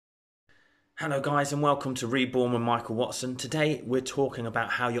Hello guys and welcome to Reborn with Michael Watson. Today we're talking about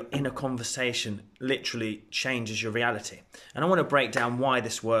how your inner conversation literally changes your reality. And I want to break down why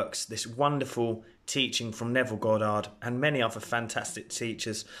this works, this wonderful teaching from Neville Goddard and many other fantastic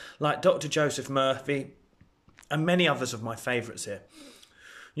teachers like Dr. Joseph Murphy and many others of my favourites here.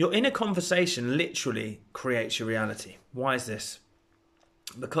 Your inner conversation literally creates your reality. Why is this?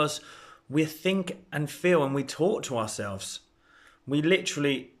 Because we think and feel and we talk to ourselves. We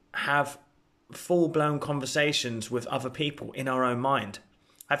literally have full-blown conversations with other people in our own mind.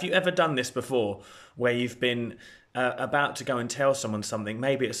 Have you ever done this before, where you've been about to go and tell someone something,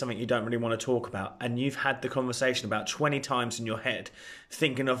 maybe it's something you don't really want to talk about, and you've had the conversation about 20 times in your head,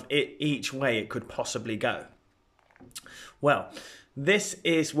 thinking of it each way it could possibly go? Well, this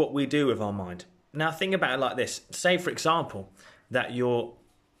is what we do with our mind. Now think about it like this. Say, for example, that you're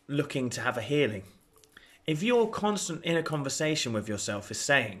looking to have a healing. If your constant inner conversation with yourself is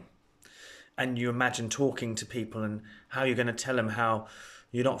saying, and you imagine talking to people and how you're going to tell them how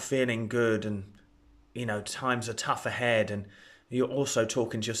you're not feeling good and, you know, times are tough ahead, and you're also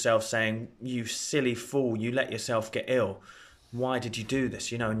talking to yourself saying, you silly fool, you let yourself get ill. Why did you do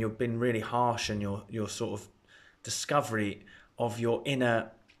this? You know, and you've been really harsh, and your sort of discovery of your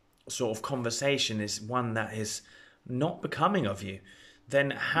inner sort of conversation is one that is not becoming of you.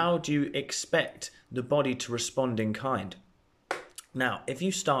 Then how do you expect the body to respond in kind? Now, if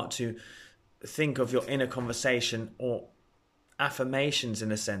you start to think of your inner conversation or affirmations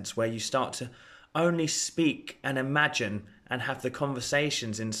in a sense, where you start to only speak and imagine and have the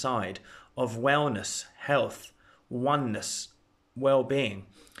conversations inside of wellness, health, oneness, well-being.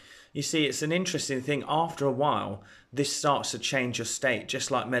 You see, it's an interesting thing. After a while, this starts to change your state,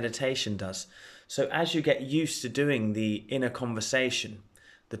 just like meditation does. So as you get used to doing the inner conversation,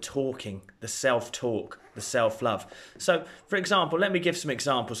 the talking, the self-talk, the self-love. So, for example, let me give some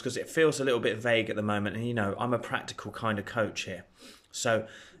examples because it feels a little bit vague at the moment. And, you know, I'm a practical kind of coach here. So,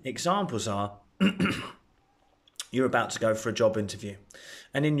 examples are, you're about to go for a job interview.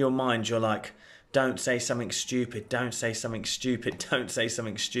 And in your mind, you're like, don't say something stupid, don't say something stupid, don't say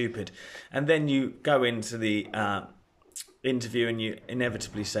something stupid. And then you go into the interview and you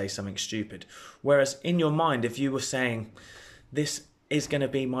inevitably say something stupid. Whereas in your mind, if you were saying, this is going to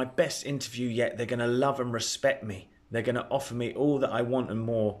be my best interview yet. They're going to love and respect me. They're going to offer me all that I want and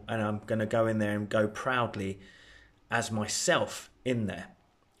more. And I'm going to go in there and go proudly as myself in there.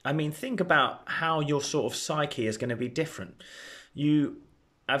 I mean, think about how your sort of psyche is going to be different. You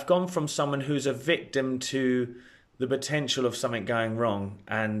have gone from someone who's a victim to the potential of something going wrong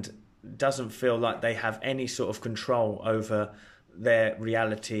and doesn't feel like they have any sort of control over their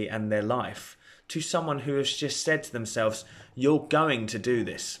reality and their life, to someone who has just said to themselves, you're going to do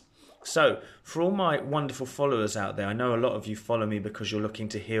this. So for all my wonderful followers out there, I know a lot of you follow me because you're looking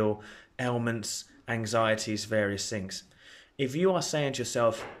to heal ailments, anxieties, various things. If you are saying to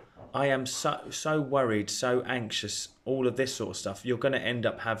yourself, I am so worried, so anxious, all of this sort of stuff, you're going to end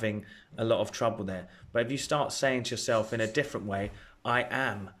up having a lot of trouble there. But if you start saying to yourself in a different way, I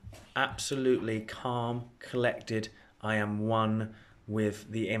am absolutely calm, collected, I am one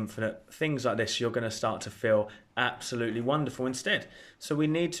with the infinite, things like this, you're going to start to feel absolutely wonderful instead. So we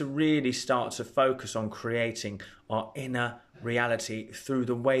need to really start to focus on creating our inner reality through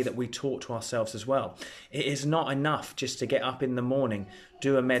the way that we talk to ourselves as well. It is not enough just to get up in the morning,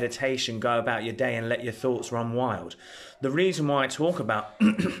 do a meditation, go about your day and let your thoughts run wild. The reason why I talk about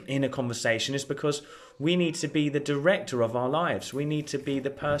inner conversation is because we need to be the director of our lives. We need to be the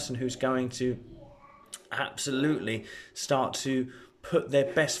person who's going to absolutely start to put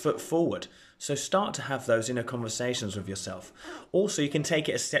their best foot forward. So start to have those inner conversations with yourself. Also, you can take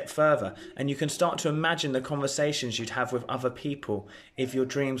it a step further and you can start to imagine the conversations you'd have with other people if your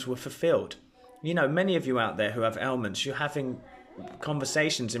dreams were fulfilled. You know, many of you out there who have ailments, you're having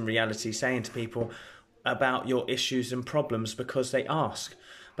conversations in reality saying to people about your issues and problems because they ask.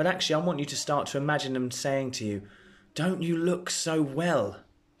 But actually, I want you to start to imagine them saying to you, don't you look so well?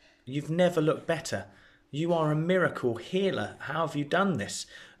 You've never looked better. You are a miracle healer. How have you done this?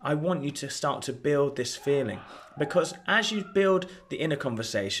 I want you to start to build this feeling, because as you build the inner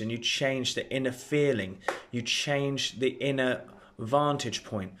conversation, you change the inner feeling, you change the inner vantage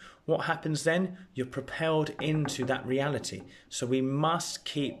point. What happens then? You're propelled into that reality. So we must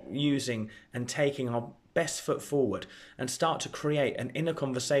keep using and taking our best foot forward and start to create an inner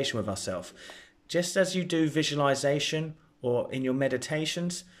conversation with ourselves. Just as you do visualization or in your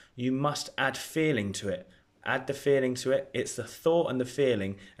meditations, you must add feeling to it. Add the feeling to it. It's the thought and the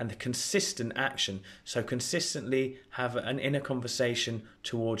feeling and the consistent action. So consistently have an inner conversation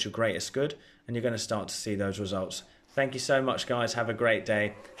towards your greatest good, and you're going to start to see those results Thank you so much, guys. Have a great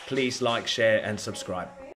day. Please like, share, and subscribe.